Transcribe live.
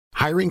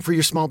Hiring for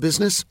your small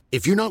business?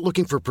 If you're not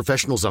looking for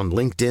professionals on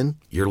LinkedIn,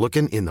 you're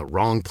looking in the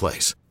wrong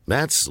place.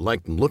 That's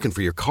like looking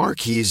for your car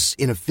keys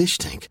in a fish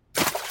tank.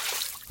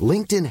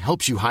 LinkedIn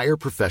helps you hire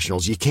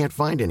professionals you can't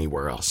find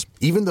anywhere else,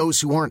 even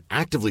those who aren't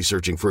actively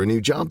searching for a new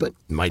job but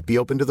might be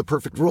open to the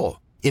perfect role.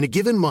 In a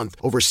given month,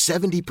 over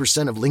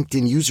 70% of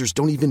LinkedIn users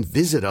don't even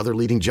visit other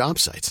leading job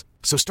sites.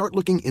 So start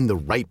looking in the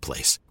right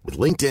place. With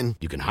LinkedIn,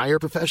 you can hire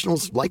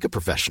professionals like a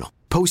professional.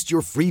 Post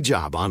your free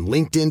job on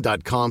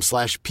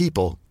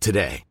linkedin.com/people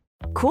today.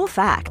 Cool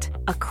fact,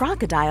 a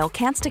crocodile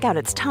can't stick out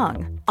its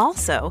tongue.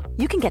 Also,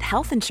 you can get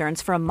health insurance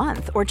for a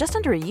month or just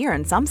under a year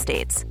in some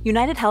states.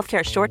 United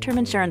Healthcare short-term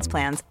insurance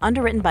plans,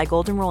 underwritten by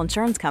Golden Rule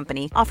Insurance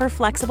Company, offer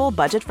flexible,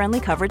 budget-friendly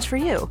coverage for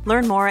you.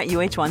 Learn more at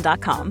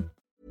uh1.com.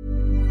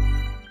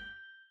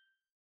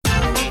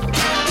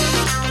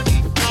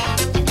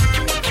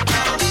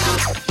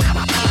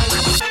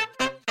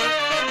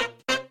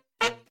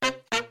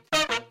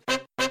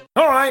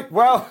 All right,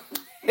 well,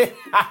 it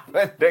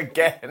happened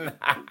again.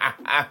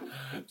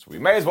 So we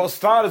may as well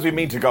start as we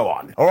mean to go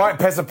on. All right,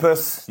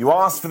 Pesapus, you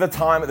asked for the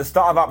time at the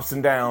start of Ups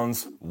and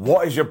Downs.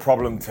 What is your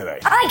problem today?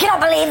 I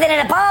cannot believe that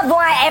in a barbed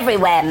wire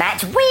everywhere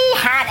match, we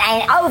had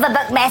an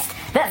overbooked mess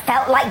that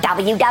felt like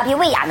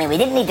WWE. I mean, we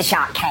didn't need the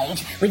shark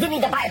cage. We didn't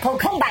need the Blackpool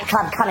Combat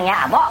Club coming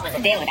out. And what was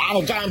the deal with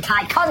Annie J and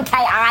Ty Conte?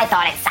 I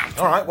thought it sucked.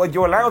 All right, well,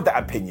 you're allowed that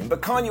opinion,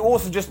 but can't you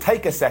also just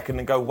take a second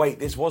and go, wait,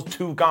 this was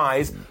two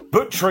guys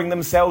butchering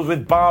themselves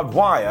with barbed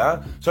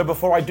wire, so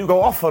before I do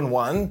go off on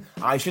one,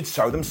 I should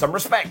show them some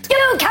respect.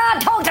 You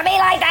can't talk to me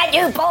like that,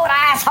 you bald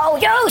asshole.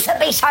 You should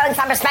be showing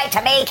some respect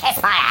to me.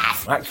 Kiss my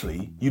ass.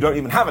 Actually, you don't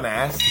even have an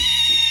ass.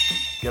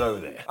 Get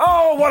over there.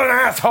 Oh, what an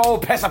asshole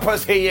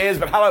Pesapus he is.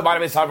 But hello, my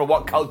name is Simon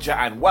What Culture,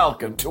 and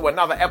welcome to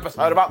another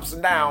episode of Ups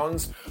and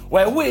Downs,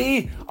 where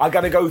we are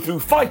going to go through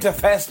Fighter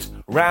Fest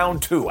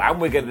Round 2,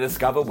 and we're going to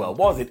discover, well,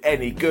 was it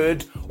any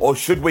good, or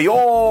should we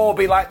all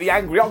be like the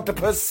angry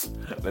octopus?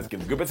 Let's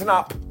give the good bits an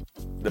up,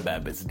 the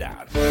bad bits a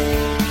down.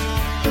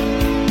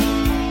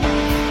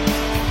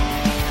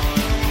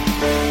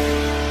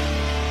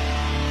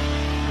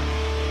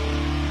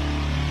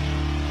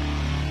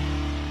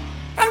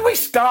 And we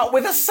start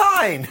with a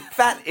sign.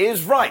 That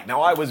is right.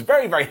 Now, I was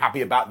very, very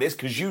happy about this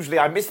because usually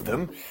I miss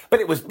them, but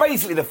it was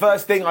basically the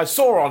first thing I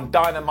saw on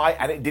Dynamite,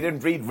 and it didn't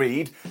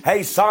read,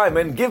 "Hey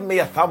Simon, give me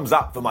a thumbs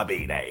up for my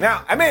B-Day."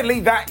 Now, admittedly,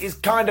 that is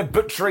kind of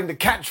butchering the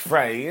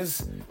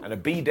catchphrase, and a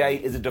B-Day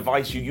is a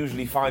device you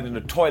usually find in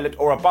a toilet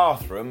or a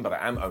bathroom, but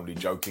I am only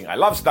joking. I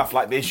love stuff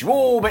like this. You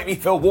all make me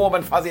feel warm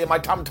and fuzzy in my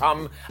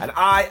tum-tum, and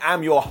I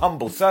am your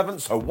humble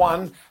servant, so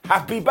 1,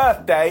 happy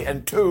birthday,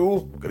 and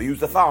 2, I'm gonna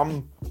use the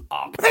thumb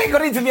up. They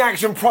got into the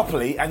action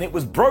properly, and it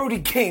was Brody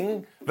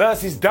King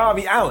versus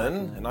Darby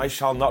Allin, and I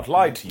shall not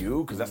lie to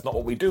you, because that's not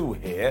what we do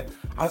here.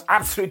 I was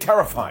absolutely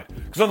terrified.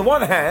 Because on the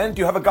one hand,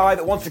 you have a guy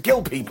that wants to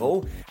kill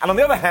people, and on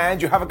the other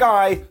hand, you have a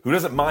guy who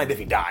doesn't mind if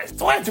he dies.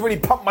 So I had to really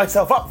pump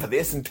myself up for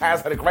this, and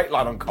Taz had a great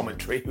line on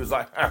commentary. He was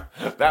like,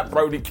 that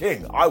Brody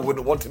King, I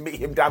wouldn't want to meet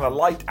him down a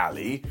light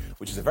alley,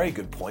 which is a very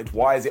good point.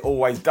 Why is it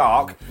always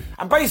dark?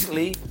 And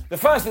basically, the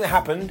first thing that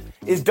happened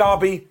is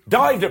Darby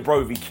dived at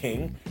Brody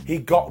King, he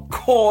got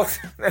caught,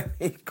 and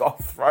he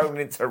got thrown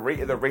into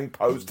Rita the ring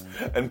post,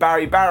 and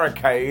Barry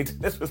Barricade.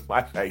 This was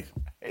my face.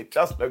 It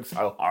just looks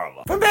so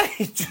horrible. From there,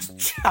 he just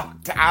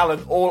chucked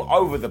Allin all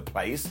over the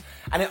place,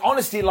 and it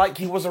honestly like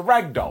he was a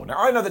ragdoll. Now,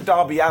 I know that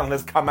Darby Allin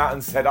has come out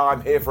and said,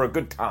 I'm here for a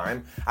good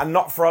time, and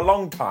not for a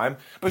long time,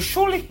 but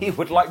surely he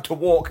would like to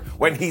walk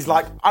when he's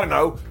like, I don't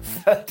know,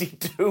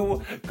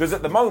 32, because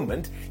at the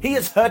moment, he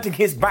is hurting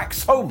his back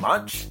so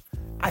much,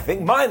 I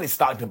think mine is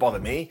starting to bother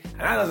me,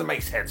 and that doesn't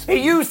make sense. He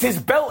used his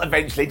belt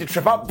eventually to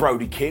trip up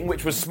Brody King,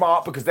 which was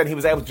smart because then he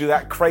was able to do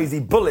that crazy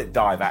bullet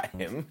dive at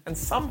him, and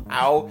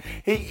somehow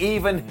he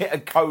even hit a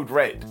code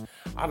red.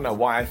 I don't know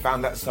why I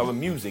found that so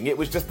amusing. It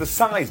was just the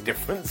size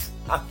difference.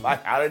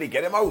 Like, how did he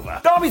get him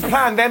over? Darby's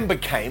plan then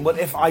became, well,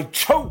 if I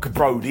choke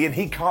Brody and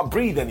he can't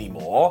breathe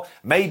anymore,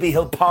 maybe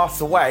he'll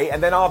pass away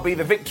and then I'll be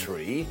the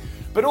victory.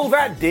 But all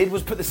that did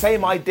was put the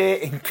same idea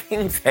in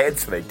King's head,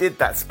 so they did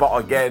that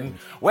spot again,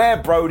 where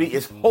Brody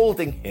is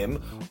holding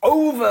him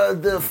over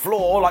the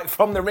floor, like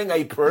from the ring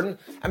apron,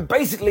 and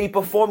basically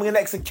performing an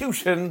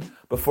execution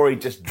before he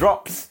just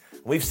drops.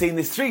 We've seen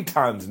this 3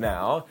 times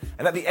now,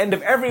 and at the end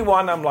of every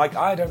one, I'm like,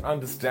 I don't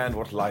understand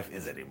what life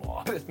is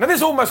anymore. Now,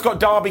 this almost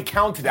got Darby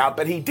counted out,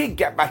 but he did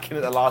get back in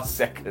at the last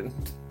second.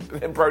 And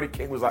then Brody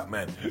King was like,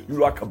 man, you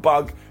like a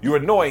bug, you're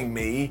annoying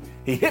me.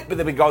 He hit with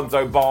the big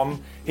gonzo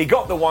bomb, he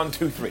got the 1,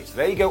 2, 3. So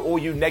there you go, all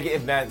you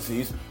negative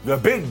Nancys. The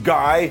big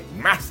guy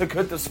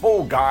massacred the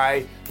small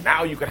guy.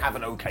 Now you can have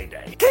an okay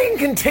day. King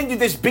continued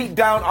this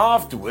beatdown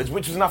afterwards,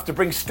 which was enough to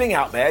bring Sting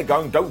out there,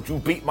 going, don't you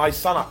beat my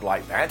son up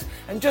like that.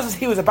 And just as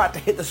he was about to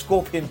hit the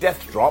Scorpion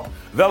Death Drop,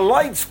 the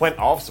lights went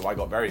off, so I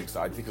got very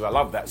excited because I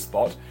love that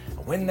spot.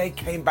 And when they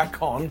came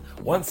back on,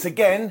 once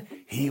again,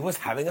 he was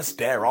having a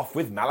stare-off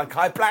with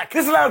Malachi Black.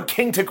 This allowed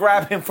King to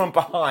grab him from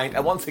behind,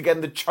 and once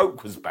again the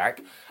choke was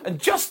back. And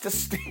just as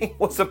Sting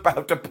was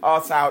about to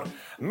pass out,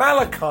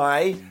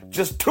 Malachi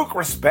just took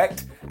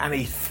respect and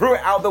he threw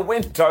it out the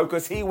window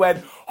because he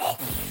went, oh,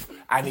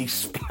 and he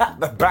splat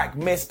the black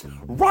mist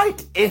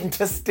right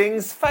into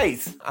Sting's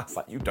face. I was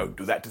like, you don't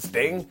do that to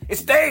Sting.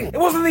 It's Sting! It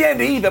wasn't the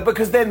end either,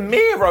 because then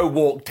Miro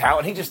walked out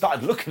and he just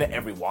started looking at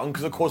everyone,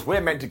 because of course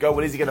we're meant to go,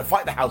 well, is he going to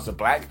fight the House of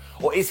Black,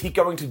 or is he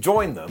going to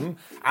join them?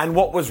 And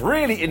what was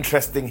really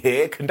interesting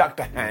here,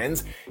 Conductor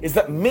Hans, is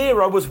that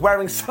Miro was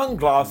wearing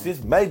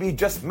sunglasses, maybe,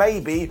 just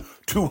maybe,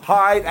 to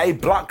hide a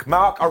black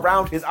mark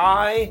around his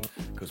eye,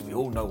 because we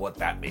all know what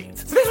that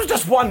means. So this was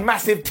just one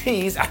massive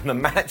tease, and the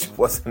match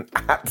was an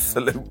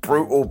absolute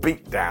brutal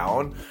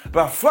beatdown.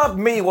 But flub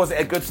me, was it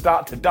a good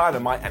start to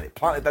Dynamite, and it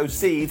planted those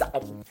seeds.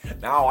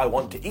 Now I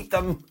want to eat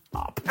them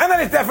up. And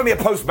then it's definitely a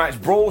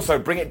post-match brawl, so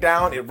bring it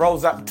down. It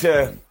rolls up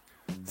to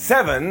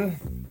 7.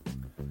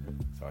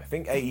 I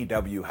think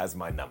AEW has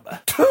my number.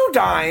 2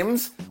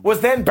 Dimes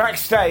was then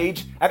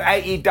backstage at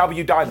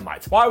AEW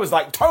Dynamite. So I was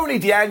like, Tony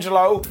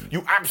D'Angelo,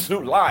 you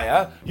absolute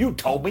liar. You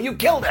told me you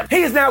killed him.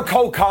 He is now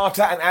Cole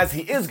Carter, and as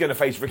he is going to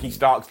face Ricky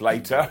Starks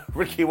later,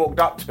 Ricky walked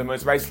up to him and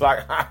was basically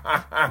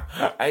like,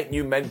 ain't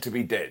you meant to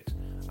be dead?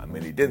 I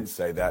mean, he didn't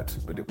say that,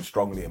 but it was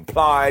strongly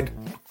implied.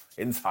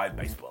 Inside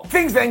baseball.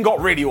 Things then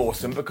got really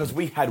awesome because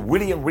we had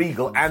William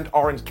Regal and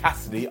Orange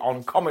Cassidy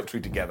on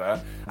commentary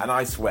together, and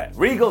I swear,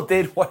 Regal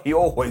did what he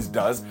always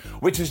does,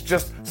 which is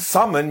just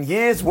summon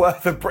years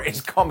worth of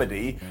British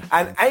comedy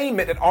and aim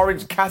it at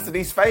Orange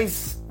Cassidy's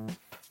face.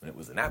 And it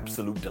was an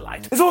absolute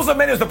delight. This also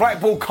meant it was the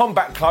Blackpool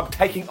Combat Club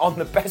taking on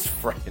the Best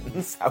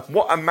Friends. And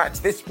what a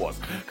match this was.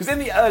 Because in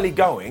the early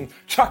going,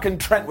 Chuck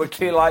and Trent were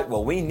clearly like,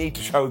 well, we need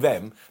to show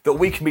them that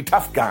we can be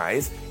tough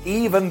guys,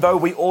 even though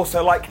we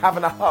also like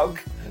having a hug.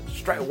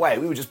 Straight away,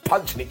 we were just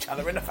punching each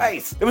other in the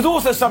face. There was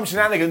also some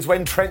shenanigans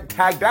when Trent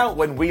tagged out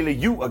when Wheeler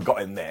Yuta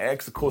got in there,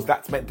 because of course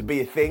that's meant to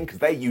be a thing, because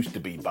they used to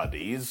be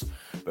buddies.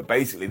 But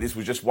basically this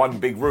was just one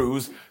big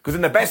ruse, because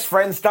then the Best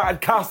Friends started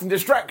casting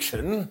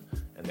distraction,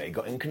 and they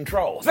got in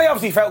control. So they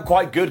obviously felt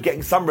quite good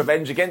getting some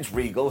revenge against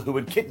Regal, who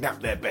had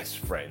kidnapped their best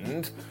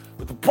friend.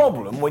 But the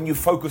problem when you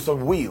focus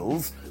on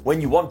wheels, when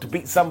you want to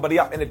beat somebody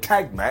up in a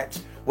tag match,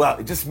 well,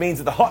 it just means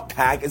that the hot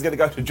tag is going to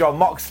go to Jon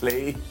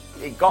Moxley.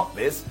 He got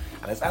this.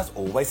 And as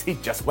always, he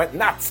just went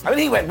nuts. I mean,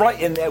 he went right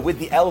in there with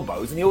the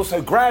elbows, and he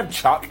also grabbed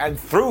Chuck and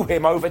threw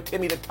him over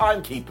Timmy the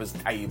Timekeeper's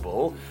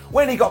table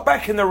when he got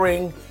back in the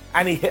ring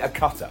and he hit a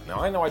cutter. Now,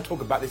 I know I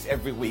talk about this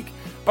every week,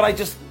 but I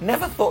just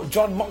never thought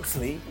Jon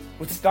Moxley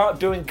would start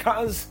doing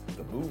cutters.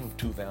 The move of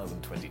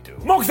 2022.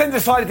 Mox then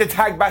decided to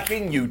tag back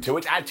in Yuta,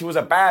 which actually was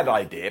a bad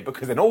idea,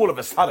 because then all of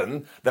a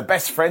sudden, the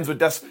Best Friends were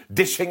just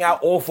dishing out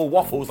awful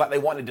waffles like they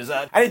wanted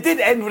dessert. And it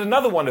did end with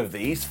another one of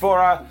these for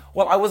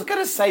well, I was going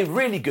to say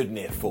really good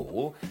near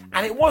fall,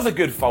 and it was a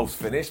good false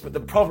finish, but the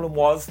problem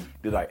was,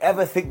 did I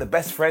ever think the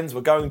Best Friends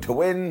were going to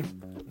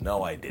win?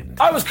 No, I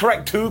didn't. I was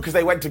correct too, because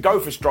they went to go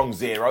for Strong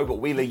Zero, but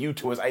Wheeler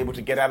Yuta was able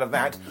to get out of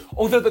that.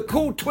 Although the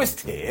cool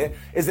twist here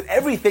is that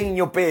everything in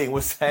your being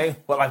was saying,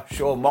 well, I'm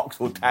sure Mox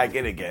will tag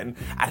in again,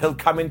 and he'll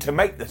come in to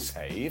make the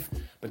save.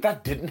 But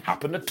that didn't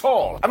happen at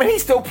all. I mean, he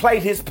still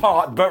played his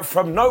part, but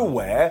from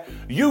nowhere,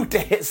 Yuta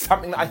hit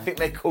something that I think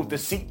they called the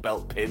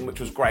seatbelt pin, which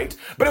was great.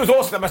 But it was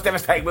also the most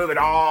devastating move in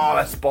all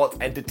the sports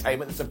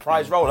entertainment, the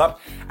surprise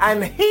roll-up.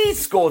 And he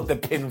scored the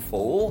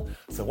pinfall.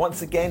 So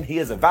once again, he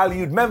is a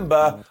valued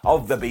member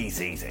of the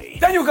BCC.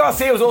 Daniel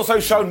Garcia was also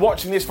shown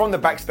watching this from the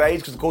backstage,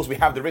 because of course we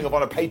have the Ring of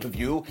Honor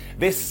pay-per-view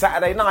this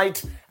Saturday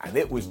night. And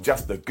it was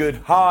just a good,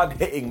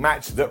 hard-hitting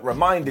match that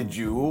reminded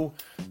you,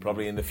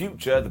 probably in the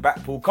future, the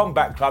Blackpool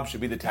Combat Club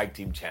should be the tag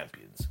team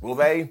champions. Will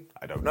they?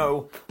 I don't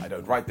know. I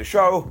don't write the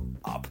show.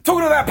 Up.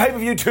 Talking about that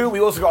pay-per-view too, we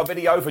also got a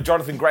video for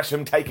Jonathan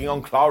Gresham taking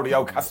on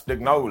Claudio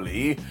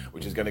Castagnoli,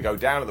 which is going to go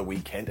down at the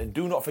weekend. And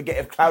do not forget,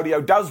 if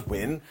Claudio does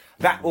win,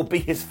 that will be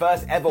his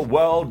first ever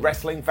World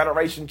Wrestling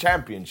Federation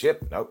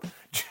Championship. Nope,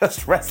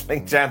 just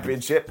Wrestling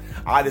Championship.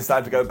 I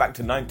decided to go back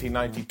to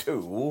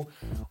 1992,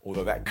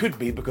 although that could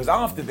be because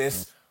after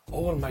this,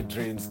 all my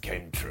dreams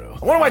came true.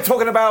 And what am I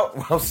talking about?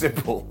 Well,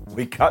 simple.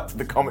 We cut to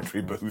the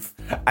commentary booth,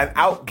 and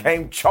out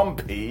came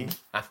Chompy,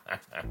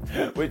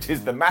 which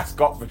is the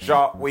mascot for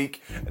Shark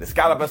Week. And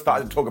Excalibur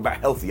started to talk about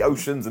healthy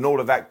oceans and all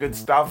of that good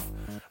stuff.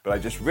 But I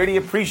just really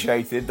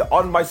appreciated that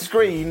on my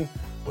screen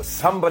was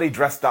somebody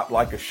dressed up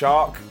like a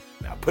shark.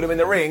 Now put him in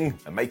the ring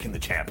and make him the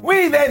champ.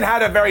 We then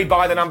had a very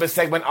by the numbers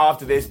segment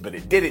after this, but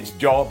it did its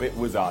job. It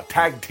was our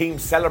tag team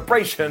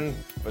celebration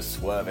for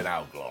Swerve in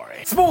Our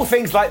Glory. Small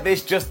things like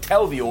this just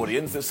tell the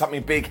audience that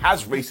something big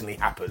has recently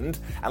happened,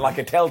 and like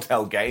a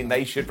telltale game,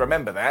 they should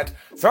remember that.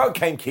 So out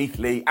came Keith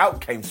Lee, out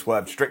came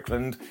Swerve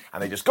Strickland,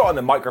 and they just got on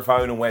the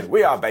microphone and went,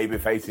 "We are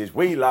babyfaces,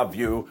 we love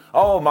you.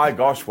 Oh my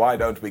gosh, why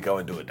don't we go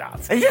and do a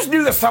dance?" And you just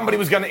knew that somebody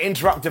was going to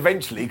interrupt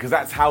eventually, because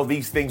that's how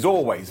these things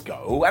always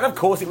go. And of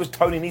course, it was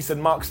Tony Nese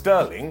and Mark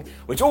Sterling,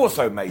 which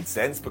also made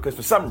sense because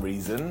for some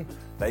reason,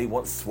 they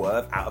want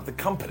Swerve out of the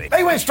company.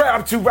 They went straight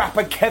up to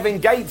rapper Kevin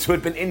Gates, who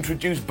had been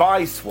introduced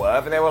by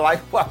Swerve, and they were like,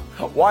 well,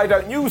 why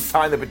don't you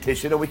sign the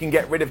petition and we can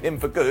get rid of him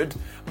for good?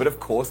 But of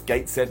course,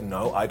 Gates said,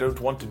 no, I don't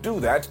want to do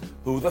that.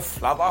 Who the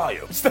flub are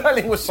you?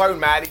 Sterling was so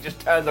mad, he just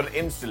turned on it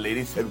instantly and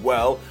he said,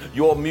 well,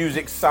 your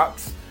music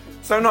sucks.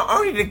 So not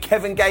only did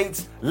Kevin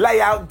Gates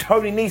lay out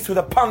Tony Nese with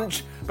a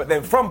punch, but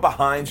then from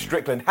behind,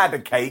 Strickland had a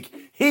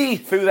cake. He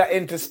threw that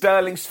into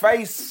Sterling's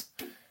face.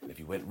 And if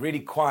you went really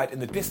quiet in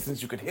the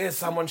distance, you could hear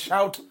someone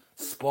shout,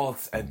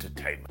 "Sports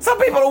entertainment." Some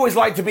people always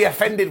like to be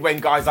offended when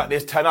guys like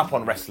this turn up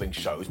on wrestling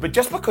shows, but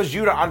just because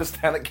you don't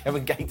understand that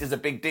Kevin Gates is a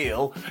big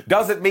deal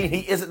doesn't mean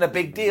he isn't a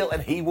big deal,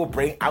 and he will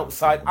bring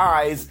outside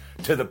eyes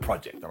to the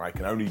project. And I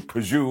can only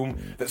presume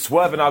that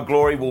Swerve and Our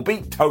Glory will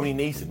beat Tony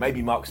Nese and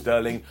maybe Mark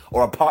Sterling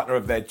or a partner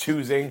of their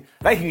choosing.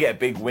 They can get a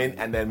big win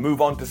and then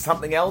move on to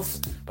something else,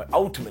 but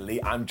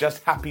ultimately I'm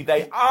just happy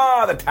they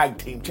are the tag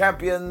team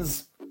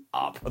champions.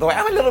 Although I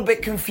am a little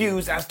bit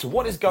confused as to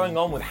what is going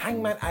on with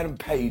Hangman Adam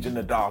Page and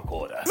the Dark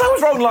Order. I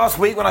was wrong last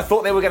week when I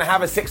thought they were going to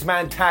have a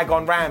 6-man tag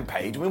on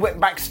Rampage. We went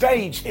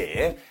backstage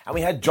here and we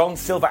had John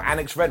Silver,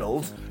 Alex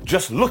Reynolds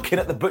just looking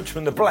at the Butcher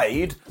and the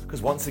Blade,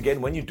 because once again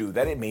when you do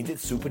that it means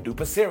it's super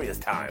duper serious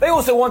time. They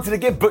also wanted to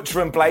give Butcher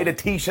and Blade a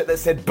t-shirt that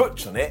said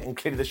Butch on it, and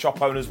clearly the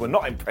shop owners were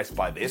not impressed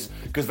by this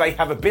because they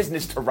have a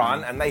business to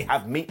run and they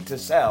have meat to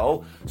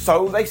sell,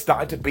 so they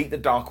started to beat the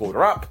Dark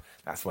Order up.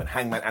 That's when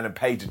Hangman Adam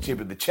Page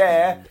achieved the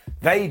chair.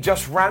 They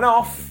just ran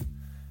off.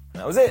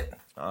 That was it.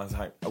 I was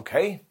like,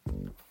 okay,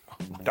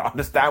 I don't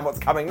understand what's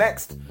coming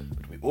next,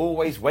 but we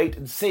always wait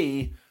and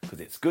see, because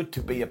it's good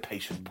to be a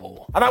patient,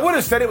 Paul. And I would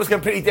have said it was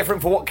completely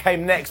different for what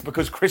came next,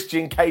 because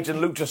Christian Cage and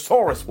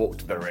Luchasaurus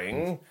walked to the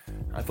ring.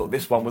 I thought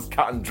this one was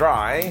cut and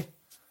dry.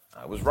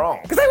 I was wrong.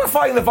 Because they were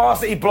fighting the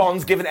Varsity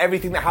Blondes given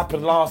everything that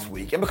happened last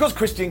week, and because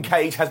Christian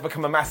Cage has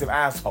become a massive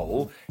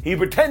asshole, he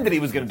pretended he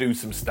was going to do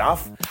some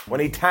stuff when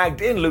he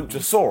tagged in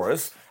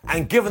Luchasaurus,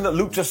 and given that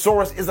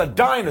Luchasaurus is a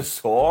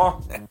dinosaur,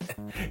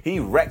 he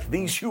wrecked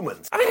these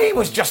humans. I mean, he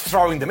was just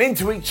throwing them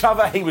into each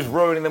other, he was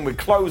ruining them with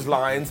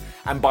clotheslines,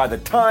 and by the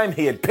time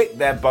he had picked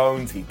their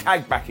bones, he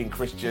tagged back in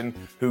Christian,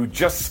 who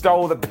just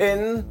stole the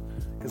pin.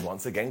 Because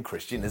once again,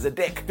 Christian is a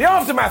dick. The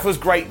aftermath was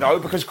great though,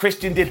 because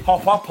Christian did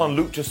hop up on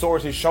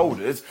Luchasaurus'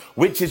 shoulders,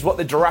 which is what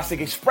the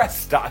Jurassic Express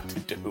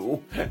started to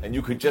do, and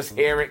you could just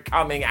hear it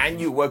coming,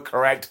 and you were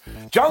correct.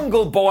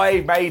 Jungle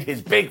Boy made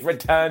his big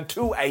return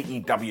to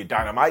AEW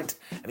Dynamite,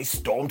 and he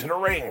stormed to the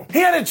ring. He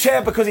had a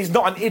chair because he's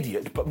not an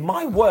idiot, but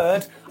my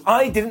word,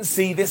 I didn't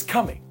see this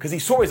coming, because he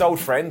saw his old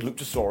friend,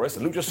 Luchasaurus,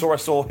 and Luchasaurus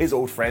saw his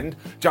old friend,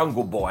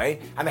 Jungle Boy,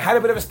 and they had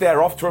a bit of a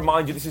stare-off to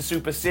remind you this is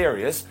super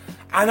serious,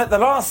 and at the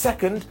last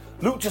second,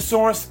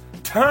 Luchasaurus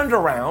turned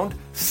around,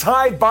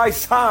 side by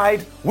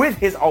side with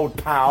his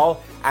old pal,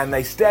 and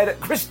they stared at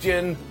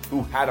Christian,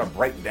 who had a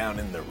breakdown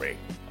in the ring.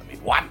 I mean,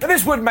 what? Now,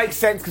 this would make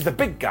sense because the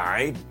big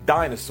guy,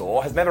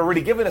 Dinosaur, has never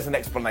really given us an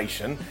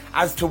explanation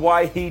as to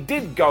why he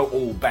did go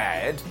all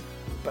bad,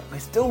 but I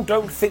still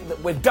don't think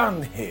that we're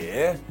done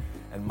here.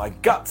 And my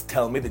guts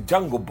tell me that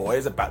Jungle Boy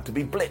is about to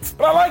be blitzed.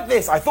 But I like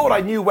this. I thought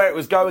I knew where it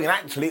was going, and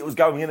actually it was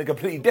going in a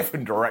completely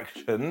different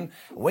direction.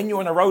 When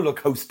you're on a roller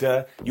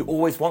coaster, you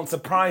always want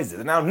surprises.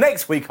 And now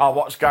next week I'll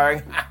watch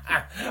going,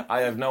 I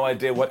have no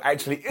idea what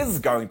actually is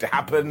going to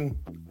happen.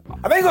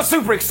 And they got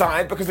super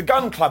excited because the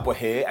Gun Club were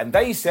here, and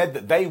they said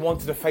that they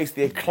wanted to face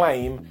the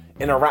Acclaim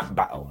in a rap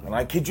battle. And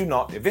I kid you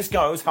not, if this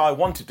goes how I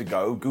want it to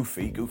go,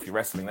 goofy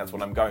wrestling, that's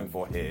what I'm going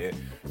for here,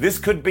 this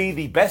could be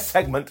the best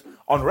segment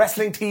on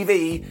wrestling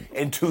TV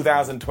in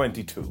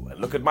 2022. And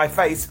look at my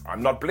face,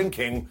 I'm not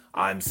blinking,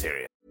 I'm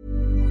serious.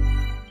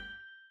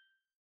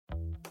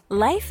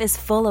 Life is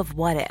full of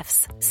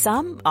what-ifs.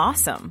 Some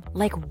awesome,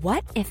 like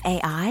what if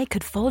AI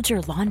could fold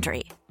your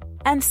laundry?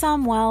 And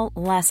some, well,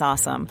 less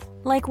awesome,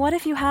 like what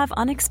if you have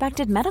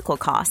unexpected medical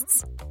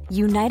costs?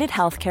 United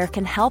Healthcare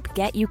can help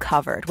get you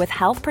covered with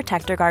Health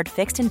Protector Guard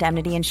fixed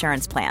indemnity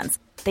insurance plans.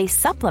 They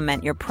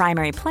supplement your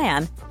primary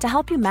plan to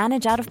help you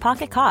manage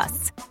out-of-pocket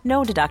costs.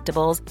 No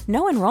deductibles,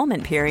 no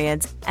enrollment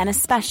periods, and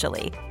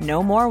especially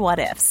no more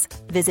what-ifs.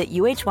 Visit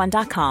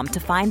uh1.com to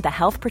find the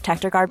Health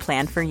Protector Guard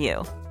plan for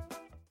you.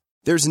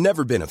 There's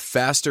never been a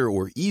faster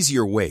or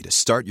easier way to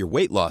start your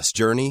weight loss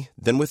journey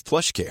than with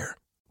PlushCare.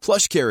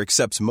 PlushCare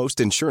accepts most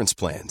insurance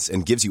plans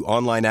and gives you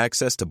online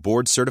access to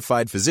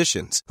board-certified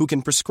physicians who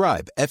can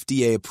prescribe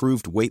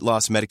FDA-approved weight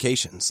loss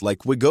medications like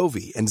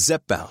Wegovy and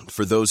Zepbound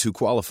for those who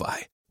qualify.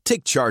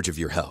 Take charge of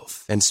your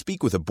health and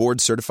speak with a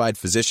board-certified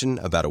physician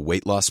about a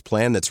weight loss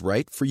plan that's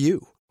right for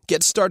you.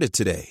 Get started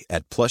today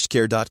at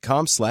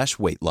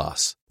plushcare.com/weight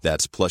loss.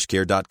 That's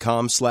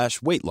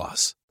plushcare.com/weight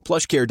loss.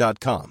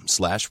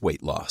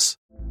 plushcare.com/weight loss.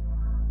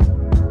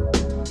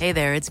 Hey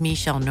there, it's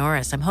Michelle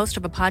Norris. I'm host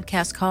of a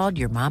podcast called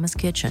Your Mama's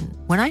Kitchen.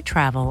 When I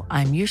travel,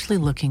 I'm usually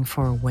looking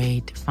for a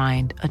way to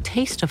find a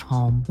taste of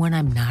home when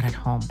I'm not at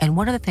home. And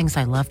one of the things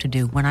I love to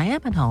do when I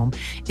am at home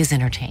is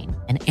entertain.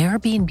 And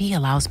Airbnb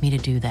allows me to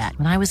do that.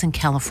 When I was in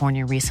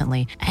California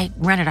recently, I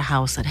rented a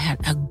house that had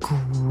a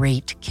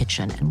great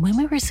kitchen. And when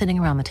we were sitting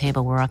around the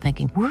table, we're all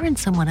thinking, we're in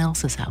someone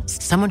else's house.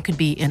 Someone could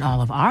be in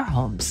all of our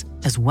homes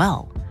as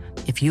well.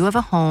 If you have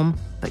a home,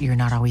 but you're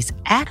not always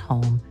at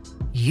home,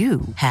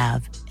 you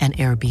have an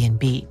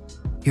Airbnb.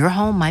 Your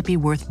home might be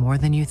worth more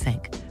than you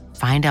think.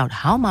 Find out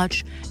how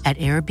much at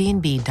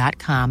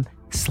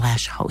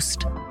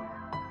airbnb.com/host.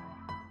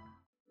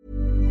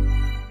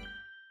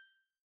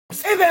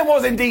 If there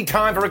was indeed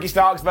time for Ricky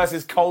Starks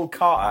versus Cole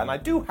Carter, and I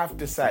do have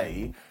to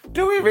say,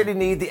 do we really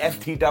need the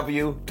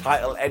FTW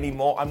title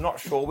anymore? I'm not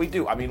sure we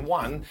do. I mean,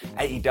 1,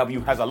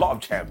 AEW has a lot of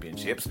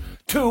championships.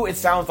 2, it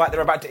sounds like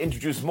they're about to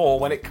introduce more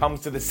when it comes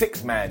to the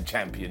 6-man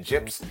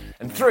championships.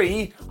 And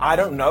 3, I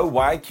don't know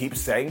why I keep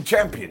saying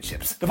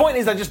championships. The point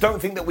is, I just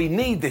don't think that we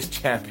need this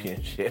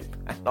championship.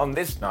 And on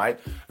this night,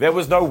 there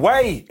was no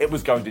way it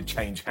was going to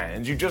change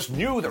hands. You just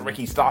knew that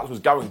Ricky Starks was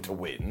going to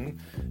win.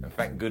 And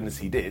thank goodness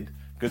he did.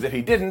 Because if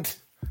he didn't,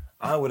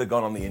 I would have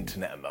gone on the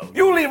internet and moaned.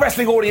 The All Elite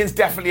Wrestling audience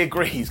definitely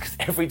agrees, because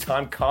every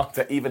time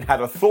Carter even had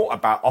a thought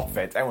about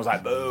offense, everyone was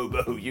like, boo,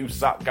 boo, you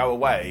suck, go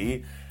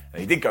away. And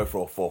he did go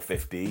for a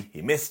 450.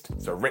 He missed,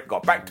 so Rick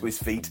got back to his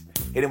feet,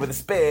 hit him with a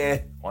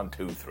spear. 1,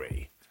 2,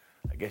 3.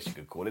 I guess you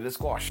could call it a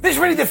squash. This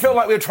really did feel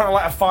like we were trying to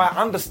light a fire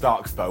under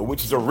Starks, though,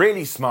 which is a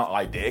really smart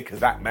idea, because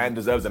that man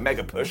deserves a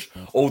mega push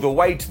all the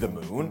way to the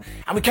moon.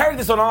 And we carried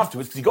this on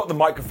afterwards, because he got the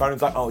microphone and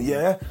was like, oh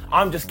yeah,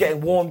 I'm just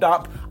getting warmed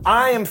up.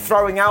 I am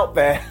throwing out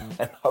there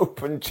an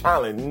open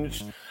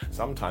challenge.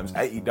 Sometimes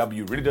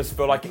AEW really does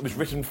feel like it was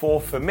written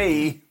for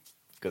me.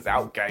 Because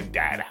out came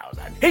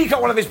Danhausen. He got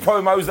one of his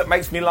promos that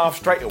makes me laugh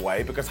straight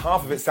away, because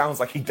half of it sounds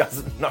like he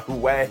doesn't know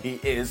where he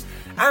is.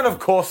 And of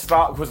course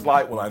Stark was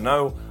like, well, I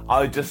know,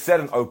 I just said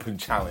an open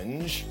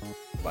challenge,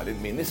 but I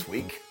didn't mean this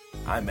week,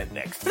 I meant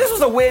next. This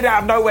was a weird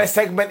out of nowhere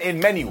segment in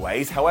many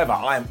ways. However,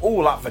 I am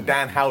all up for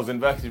Danhausen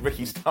versus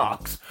Ricky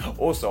Starks.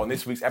 Also, on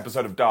this week's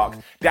episode of Dark,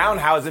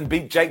 Danhausen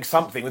beat Jake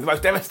something with the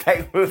most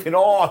devastating move in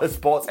all the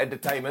sports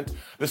entertainment,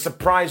 the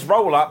surprise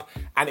roll-up,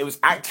 and it was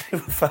actually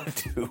referred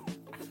to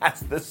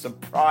as the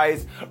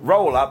surprise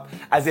roll-up,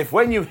 as if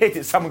when you hit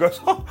it, someone goes,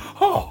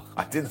 oh,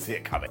 I didn't see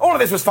it coming. All of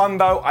this was fun,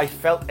 though. I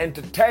felt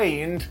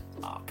entertained.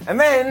 And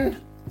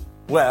then,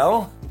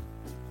 well,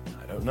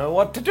 I don't know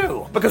what to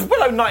do. Because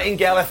Willow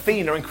Nightingale,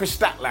 Athena, and Chris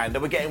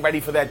Statlander were getting ready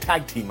for their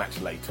tag team match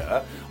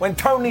later, when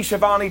Tony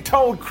Schiavone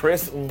told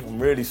Chris, I'm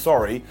really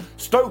sorry,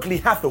 Stokely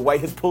Hathaway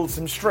has pulled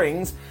some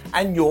strings,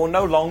 and you're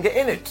no longer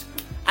in it.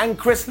 And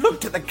Chris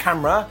looked at the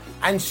camera,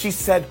 and she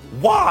said,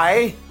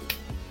 why?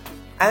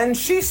 And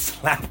she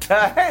slapped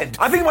her head.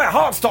 I think my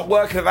heart stopped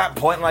working at that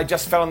point and I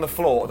just fell on the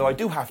floor, though I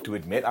do have to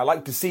admit I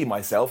like to see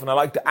myself and I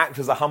like to act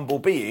as a humble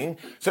being.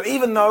 So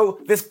even though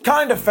this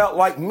kind of felt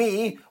like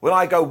me when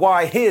I go,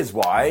 why, here's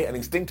why, and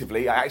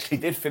instinctively I actually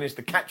did finish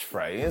the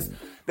catchphrase,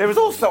 there is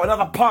also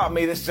another part of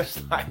me that's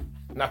just like,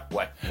 no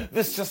way.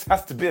 This just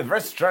has to be a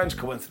very strange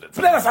coincidence.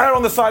 But let us err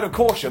on the side of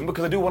caution,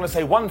 because I do want to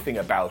say one thing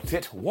about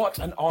it. What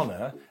an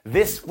honour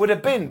this would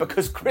have been,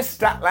 because Chris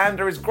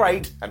Statlander is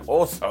great, and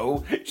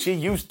also, she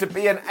used to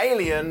be an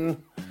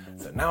alien.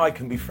 So now I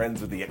can be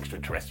friends with the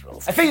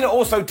extraterrestrials. Athena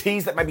also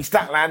teased that maybe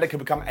Statlander could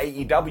become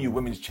AEW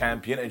Women's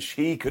Champion, and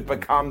she could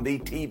become the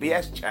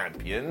TBS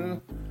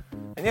Champion.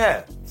 And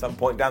yeah, at some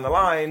point down the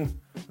line,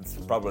 that's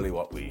probably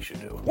what we should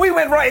do. We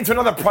went right into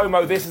another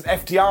promo this as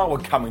FTR were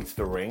coming to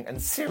the ring,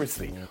 and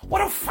seriously,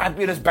 what a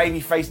fabulous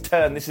babyface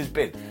turn this has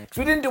been. Because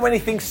we didn't do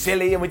anything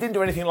silly and we didn't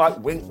do anything like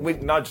wink,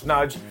 wink, nudge,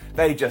 nudge.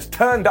 They just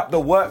turned up the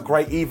work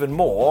rate even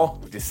more,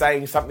 which is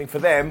saying something for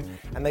them,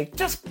 and they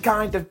just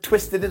kind of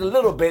twisted it a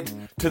little bit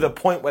to the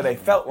point where they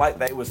felt like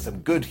they were some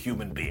good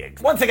human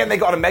beings. Once again, they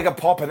got a mega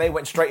pop and they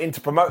went straight into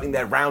promoting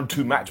their round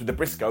 2 match with the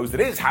Briscoes that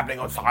is happening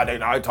on Saturday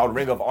night on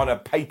Ring of Honor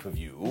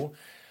pay-per-view.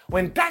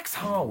 When Dax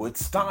Harwood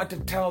started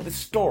to tell this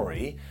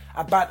story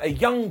about a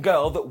young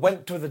girl that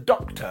went to the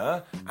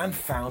doctor and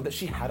found that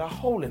she had a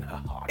hole in her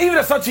heart. Even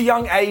at such a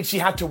young age, she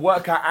had to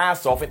work her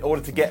ass off in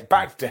order to get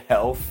back to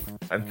health.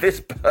 And this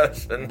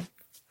person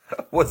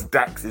was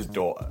Dax's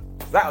daughter.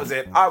 That was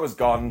it. I was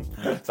gone.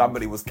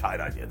 Somebody was cutting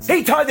onions.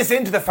 He tied this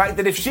into the fact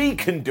that if she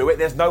can do it,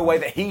 there's no way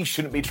that he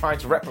shouldn't be trying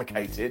to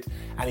replicate it.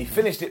 And he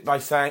finished it by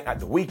saying, at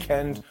the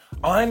weekend,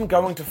 I'm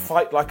going to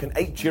fight like an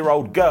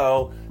 8-year-old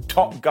girl,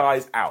 top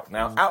guys out.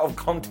 Now, out of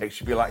context,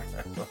 you'd be like,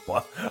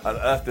 what on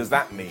earth does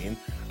that mean?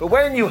 But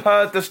when you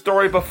heard the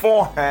story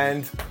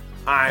beforehand,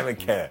 I don't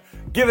care.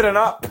 Give it an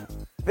up.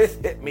 This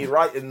hit me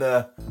right in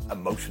the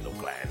emotional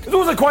gland. It was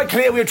also quite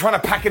clear we were trying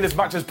to pack in as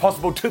much as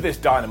possible to this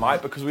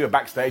Dynamite, because we were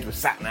backstage with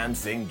Satnam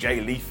Singh,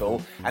 Jay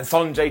Lethal, and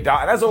Sanjay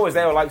Dutt, and as always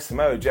they were like,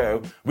 Samoa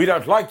Joe, we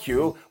don't like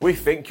you, we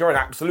think you're an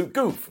absolute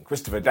goof. And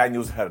Christopher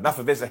Daniels had enough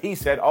of this, and he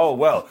said, oh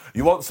well,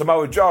 you want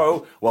Samoa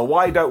Joe? Well,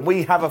 why don't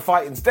we have a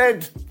fight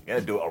instead? You're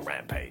gonna do it on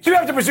Rampage. So you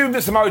have to presume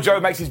that Samoa Joe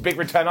makes his big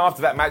return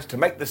after that match to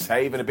make the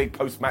save in a big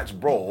post-match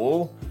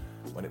brawl,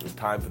 when it was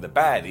time for the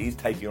baddies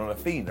taking on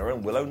Athena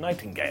and Willow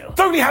Nightingale.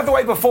 Stokely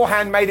Hathaway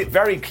beforehand made it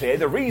very clear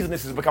the reason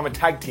this has become a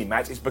tag team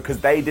match is because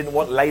they didn't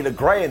want Layla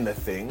Gray in the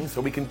thing, so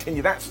we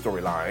continue that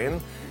storyline.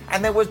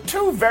 And there were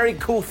 2 very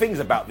cool things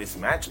about this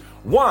match.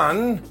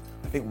 One,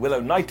 I think Willow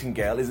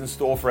Nightingale is in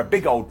store for a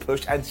big old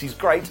push and she's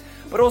great,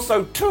 but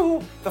also 2,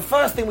 the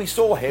first thing we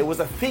saw here was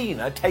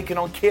Athena taking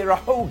on Kiera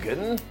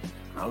Hogan.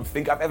 I don't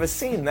think I've ever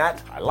seen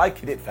that. I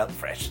like it, it felt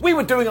fresh. We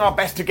were doing our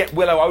best to get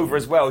Willow over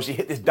as well. She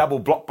hit this double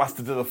blockbuster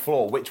to the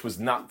floor, which was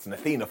nuts, and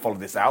Athena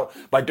followed this out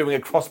by doing a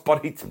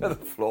crossbody to the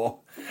floor.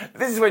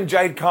 This is when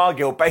Jade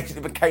Cargill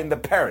basically became the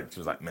parent. She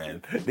was like,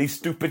 man, these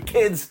stupid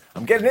kids,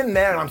 I'm getting in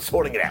there and I'm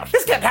sorting it out.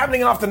 This kept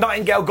happening after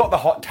Nightingale got the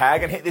hot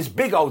tag and hit this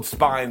big old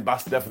spine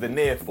buster for the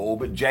near fall,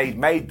 but Jade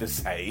made the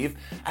save.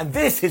 And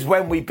this is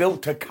when we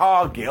built to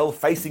Cargill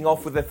facing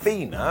off with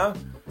Athena,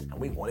 and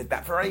we wanted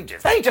that for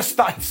ages. They just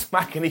started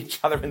smacking each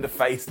other in the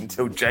face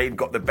until Jade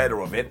got the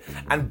better of it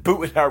and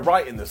booted her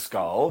right in the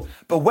skull.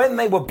 But when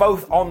they were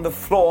both on the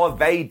floor,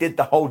 they did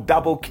the whole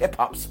double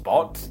kip-up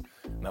spot.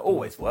 And that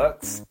always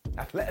works.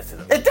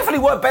 Athleticism. It definitely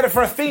worked better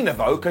for Athena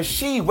though, because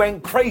she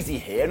went crazy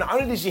here. Not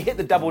only did she hit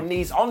the double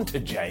knees onto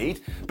Jade,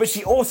 but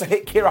she also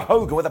hit Kiera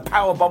Hogan with a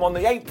powerbomb on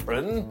the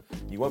apron.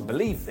 You won't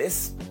believe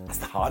this. That's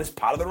the hardest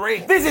part of the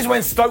ring. This is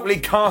when Stokely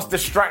cast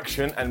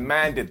Distraction, and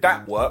man did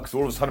that work, so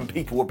all of a sudden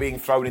people were being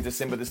thrown into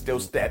Simba the Steel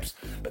Steps.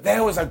 But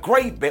there was a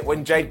great bit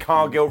when Jade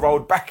Cargill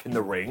rolled back in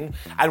the ring,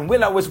 and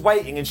Willow was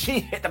waiting, and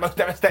she hit the most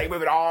devastating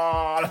move in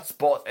all of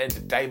sports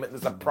entertainment, the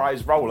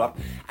surprise roll-up,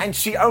 and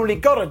she only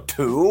got a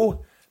 2.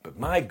 But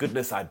my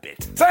goodness, I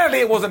bit. Sadly,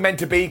 it wasn't meant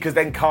to be, because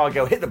then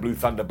Cargill hit the Blue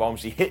Thunder Bomb,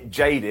 she hit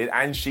Jaded,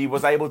 and she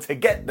was able to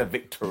get the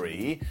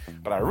victory.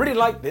 But I really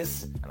liked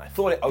this, and I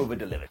thought it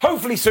over-delivered.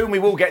 Hopefully soon we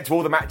will get to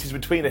all the matches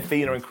between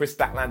Athena and Chris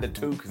Statlander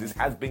too, because this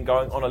has been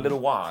going on a little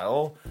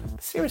while.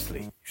 But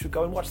seriously, you should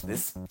go and watch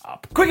this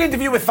up. Quick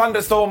interview with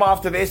Thunderstorm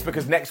after this,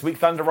 because next week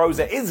Thunder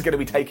Rosa is going to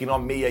be taking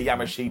on Miya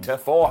Yamashita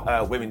for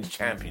her Women's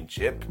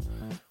Championship,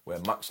 where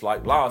much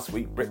like last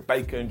week, Britt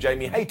Baker and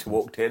Jamie Hayter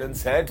walked in and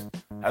said,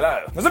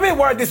 hello. I was a bit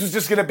worried this was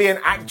just going to be an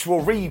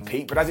actual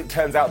repeat, but as it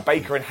turns out,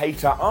 Baker and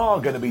Hayter are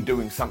going to be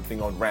doing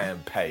something on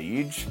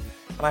Rampage.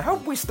 And I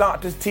hope we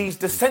start to tease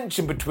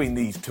dissension between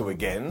these two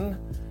again.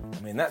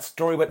 I mean, that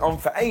story went on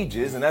for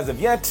ages, and as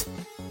of yet,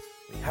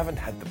 we haven't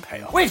had the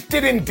payoff. Which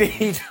did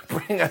indeed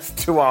bring us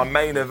to our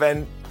main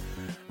event.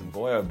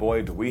 Boy, oh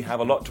boy, do we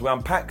have a lot to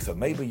unpack, so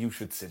maybe you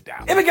should sit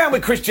down. It began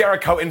with Chris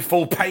Jericho in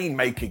full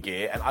Painmaker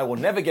gear, and I will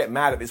never get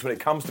mad at this when it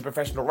comes to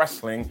professional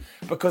wrestling,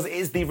 because it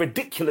is the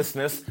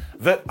ridiculousness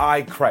that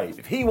I crave.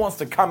 If he wants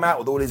to come out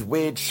with all his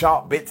weird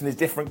sharp bits and his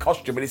different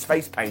costume with his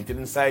face painted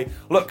and say,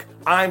 look,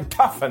 I'm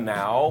tougher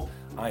now,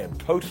 I am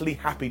totally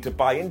happy to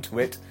buy into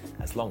it,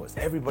 as long as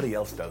everybody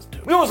else does too.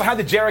 We also had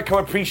the Jericho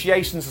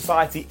Appreciation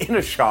Society in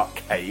a shark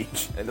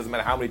cage. It doesn't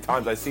matter how many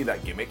times I see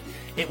that gimmick,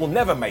 it will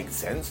never make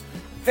sense.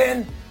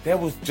 Then there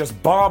was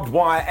just barbed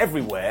wire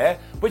everywhere,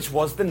 which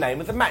was the name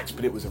of the match.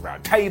 But it was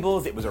around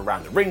tables, it was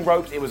around the ring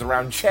ropes, it was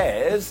around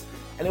chairs,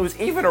 and it was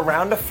even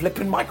around a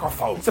flipping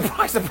microphone.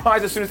 Surprise,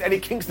 surprise, as soon as Eddie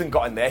Kingston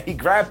got in there, he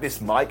grabbed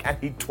this mic and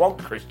he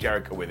twonked Chris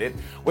Jericho with it,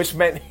 which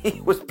meant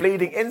he was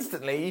bleeding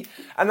instantly,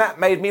 and that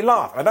made me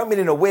laugh. I don't mean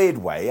in a weird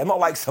way. I'm not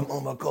like some,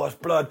 oh my gosh,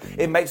 blood.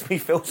 It makes me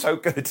feel so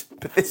good.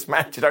 But this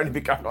match had only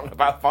been going on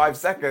about 5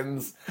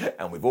 seconds,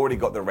 and we've already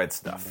got the red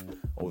stuff.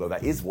 Although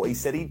that is what he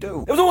said he'd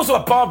do. There was also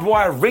a barbed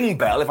wire ring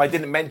bell, if I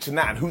didn't mention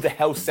that, and who the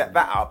hell set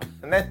that up?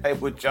 And then they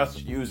were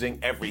just using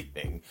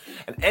everything.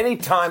 And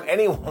anytime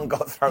anyone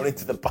got thrown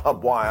into the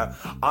barbed wire,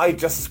 I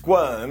just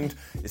squirmed,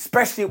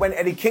 especially when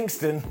Eddie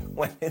Kingston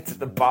went into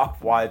the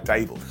barbed wire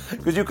table.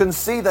 Because you can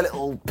see the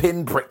little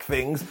pinprick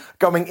things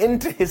going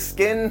into his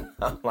skin.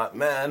 I'm like,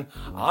 man,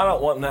 I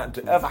don't want that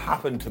to ever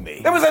happen to me.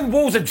 There was then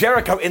Walls of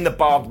Jericho in the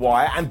barbed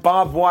wire, and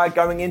barbed wire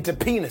going into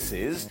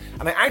penises.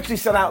 And I actually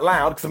said out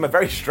loud, because I'm a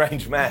very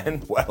strange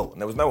man, well,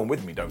 and there was no one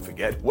with me, don't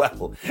forget,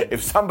 well,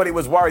 if somebody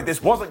was worried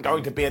this wasn't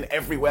going to be an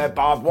everywhere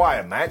barbed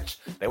wire match,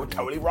 they were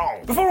totally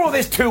wrong. Before all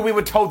this too, we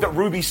were told that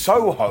Ruby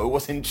Soho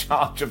was in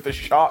charge of the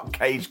shark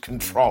cage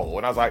control,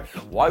 and I was like,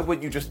 why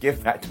wouldn't you just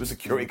give that to a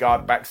security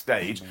guard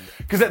backstage?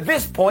 Because at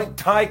this point,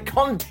 Ty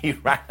Conti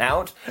ran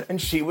out, and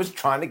she was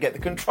trying to get the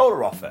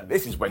controller off her.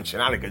 This is when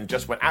shenanigans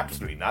just went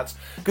absolutely nuts,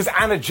 because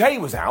Anna Jay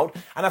was out,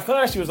 and at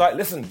first she was like,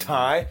 listen,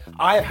 Ty,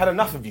 I have had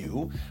enough of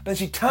you. But then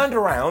she turned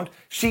around,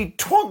 she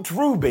twonked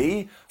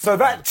Ruby, so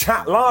that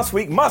chat last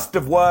week must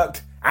have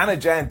worked. Anna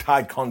Jay and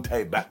Ty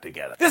Conte back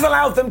together. This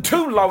allowed them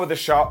to lower the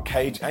shark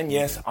cage, and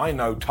yes, I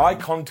know, Ty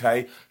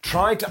Conte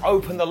tried to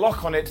open the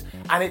lock on it,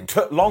 and it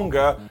took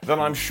longer than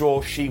I'm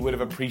sure she would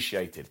have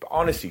appreciated. But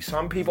honestly,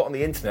 some people on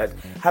the internet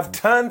have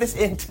turned this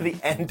into the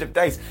end of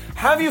days.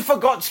 Have you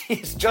forgot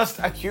she's just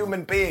a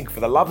human being, for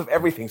the love of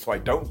everything, so I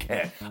don't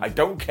care. I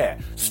don't care.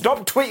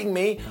 Stop tweeting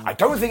me. I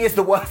don't think it's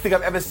the worst thing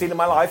I've ever seen in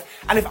my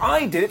life, and if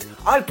I did it,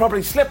 I'd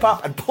probably slip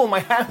up and pull my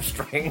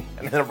hamstring,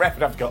 and then the ref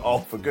would have to go, oh,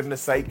 for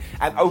goodness sake,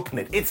 and open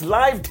it. It's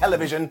live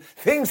television.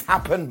 Things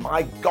happen.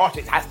 My gosh,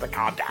 it has to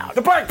calm down.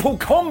 The Blackpool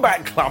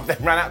Combat Club then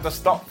ran out to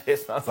stop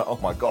this. I was like, oh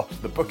my gosh,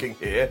 the booking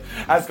here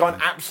has gone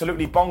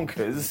absolutely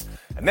bonkers.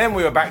 And then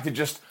we were back to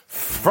just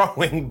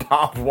throwing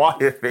barbed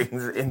wire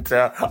things into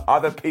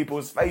other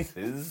people's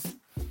faces.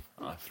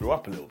 I threw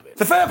up a little bit.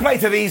 So fair play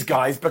to these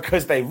guys,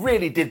 because they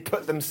really did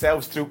put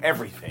themselves through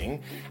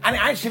everything, and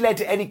it actually led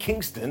to Eddie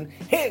Kingston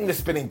hitting the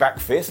spinning back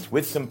fist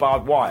with some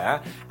barbed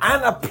wire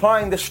and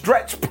applying the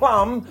stretch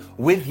plum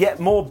with yet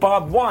more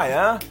barbed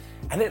wire,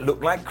 and it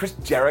looked like Chris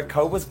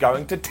Jericho was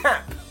going to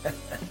tap.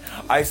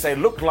 I say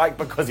looked like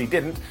because he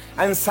didn't,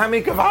 and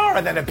Sammy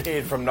Guevara then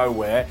appeared from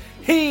nowhere.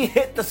 He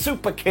hit the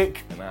super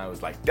kick, and I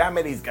was like, damn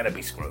it, he's gonna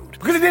be screwed.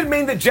 Because it did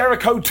mean that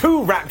Jericho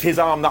too wrapped his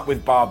arm up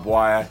with barbed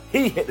wire.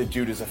 He hit the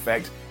Judas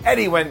effect,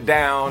 Eddie went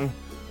down,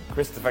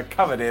 Christopher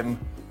covered him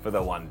for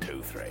the 1,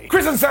 2, 3.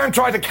 Chris and Sam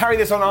tried to carry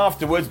this on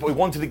afterwards, but we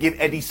wanted to give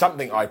Eddie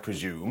something, I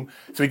presume.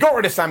 So he got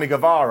rid of Sammy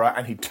Guevara,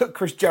 and he took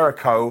Chris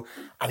Jericho,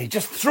 and he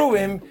just threw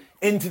him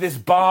into this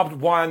barbed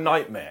wire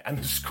nightmare. And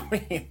the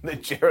scream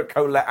that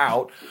Jericho let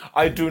out,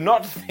 I do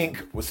not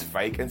think was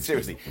fake. And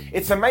seriously,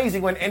 it's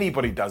amazing when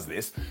anybody does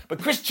this, but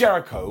Chris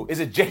Jericho is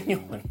a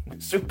genuine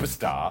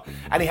superstar,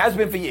 and he has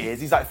been for years.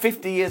 He's like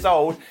 50 years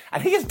old,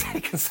 and he has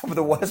taken some of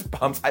the worst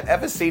bumps I've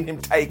ever seen him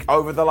take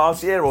over the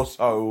last year or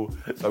so.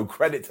 So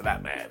credit to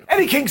that man.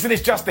 Eddie Kingston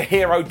is just a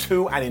hero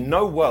too, and in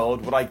no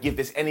world would I give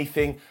this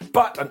anything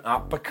but an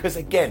up, because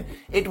again,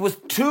 it was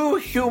two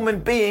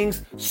human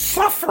beings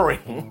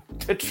suffering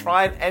to try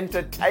and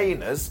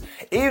entertain us.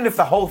 Even if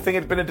the whole thing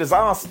had been a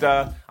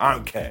disaster, I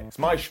don't care. It's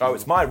my show,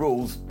 it's my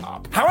rules,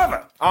 up.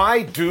 However,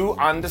 I do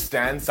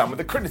understand some of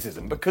the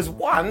criticism, because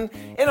one,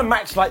 in a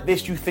match like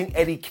this, you think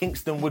Eddie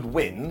Kingston would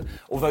win,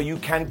 although you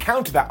can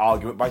counter that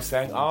argument by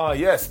saying,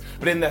 yes,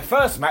 but in their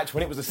first match,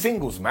 when it was a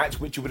singles match,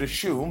 which you would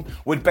assume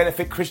would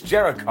benefit Chris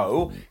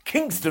Jericho,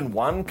 Kingston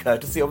won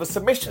courtesy of a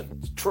submission.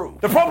 It's true.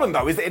 The problem,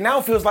 though, is that it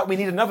now feels like we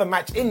need another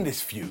match in this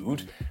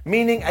feud,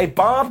 meaning a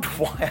barbed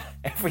wire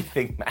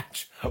everything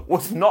match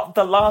was not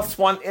the last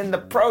one in the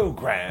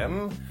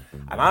program,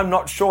 and I'm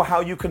not sure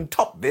how you can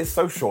top this,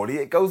 so surely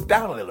it goes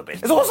down a little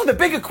bit. There's also the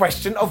bigger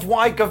question of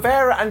why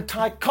Guevara and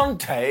Ty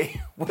Conte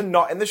were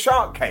not in the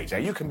Shark Cage. Now,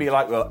 you can be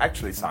like, well,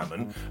 actually,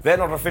 Simon, they're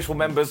not official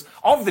members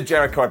of the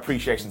Jericho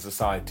Appreciation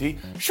Society.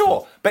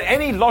 Sure, but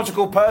any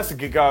logical person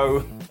could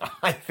go,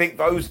 I think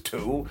those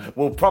two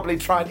will probably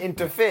try and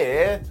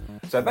interfere,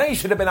 so they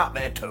should have been up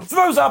there too. So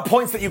those are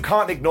points that you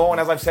can't ignore, and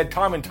as I've said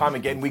time and time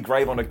again, we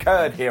grave on a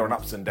curd here on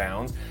Ups and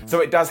Downs, so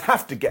it does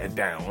have to get a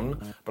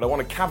down, but I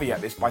want to caveat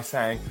this by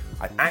saying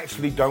I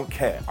actually don't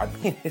care. I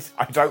mean it,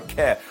 I don't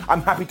care.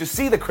 I'm happy to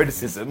see the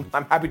criticism,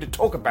 I'm happy to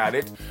talk about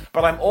it,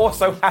 but I'm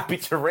also happy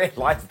to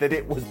realise that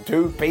it was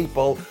two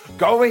people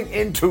going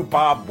into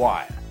barbed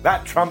wire.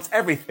 That trumps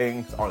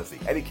everything. Honestly,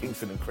 Eddie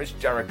Kingston and Chris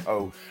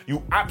Jericho,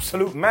 you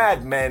absolute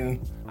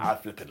madmen. I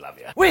flippin' love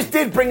you. Which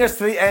did bring us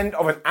to the end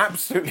of an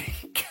absolutely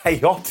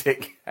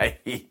chaotic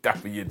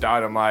AEW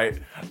Dynamite.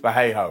 But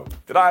hey ho,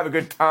 did I have a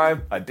good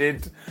time? I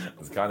did. I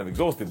was kind of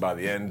exhausted by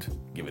the end,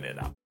 giving it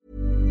up.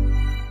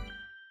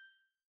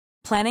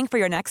 Planning for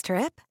your next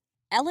trip?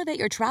 Elevate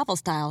your travel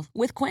style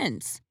with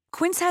Quince.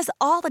 Quince has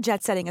all the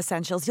jet-setting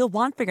essentials you'll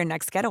want for your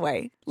next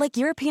getaway, like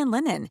European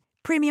linen,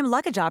 premium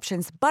luggage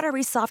options,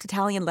 buttery soft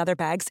Italian leather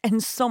bags,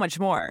 and so much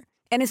more.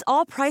 And is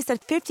all priced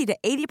at 50 to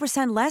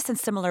 80% less than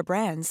similar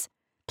brands.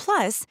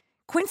 Plus,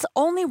 Quince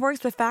only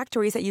works with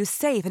factories that use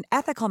safe and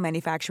ethical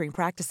manufacturing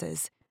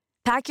practices.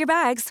 Pack your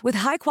bags with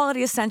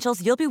high-quality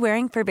essentials you'll be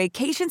wearing for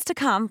vacations to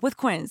come with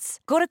Quince.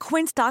 Go to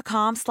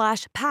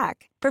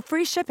quince.com/pack for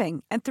free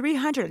shipping and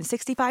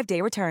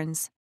 365-day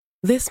returns.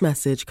 This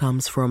message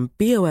comes from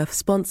BOF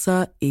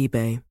sponsor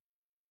eBay.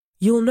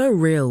 You'll know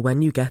real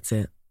when you get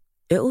it.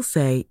 It'll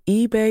say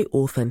eBay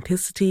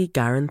Authenticity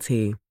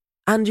Guarantee.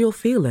 And you'll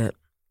feel it.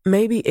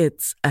 Maybe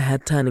it's a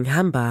head-turning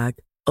handbag,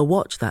 a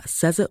watch that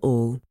says it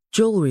all,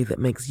 jewelry that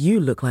makes you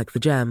look like the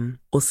gem,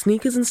 or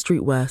sneakers and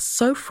streetwear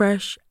so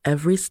fresh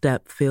every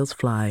step feels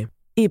fly.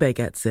 eBay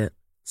gets it.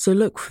 So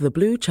look for the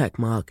blue check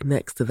mark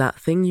next to that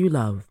thing you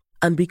love.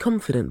 And be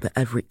confident that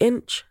every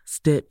inch,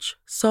 stitch,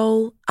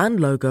 sole, and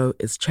logo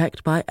is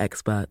checked by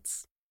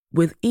experts.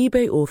 With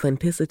eBay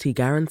Authenticity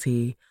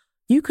Guarantee,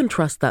 you can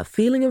trust that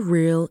feeling of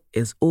real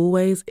is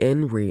always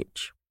in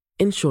reach.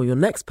 Ensure your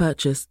next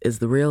purchase is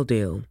the real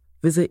deal.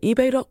 Visit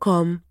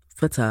eBay.com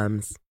for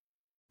terms.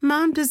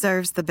 Mom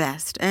deserves the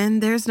best,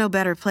 and there's no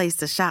better place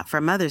to shop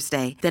for Mother's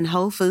Day than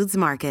Whole Foods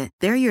Market.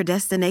 They're your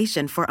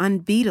destination for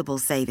unbeatable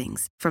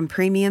savings, from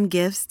premium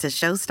gifts to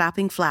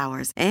show-stopping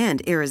flowers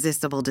and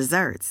irresistible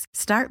desserts.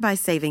 Start by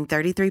saving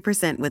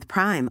 33% with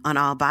Prime on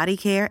all body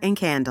care and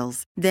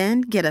candles.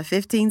 Then get a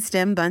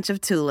 15-stem bunch of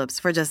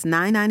tulips for just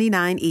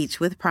 $9.99 each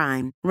with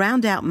Prime.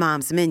 Round out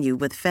Mom's menu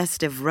with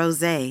festive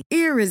rosé,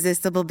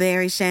 irresistible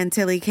berry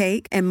chantilly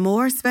cake, and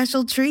more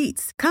special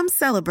treats. Come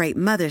celebrate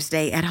Mother's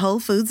Day at Whole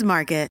Foods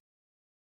Market.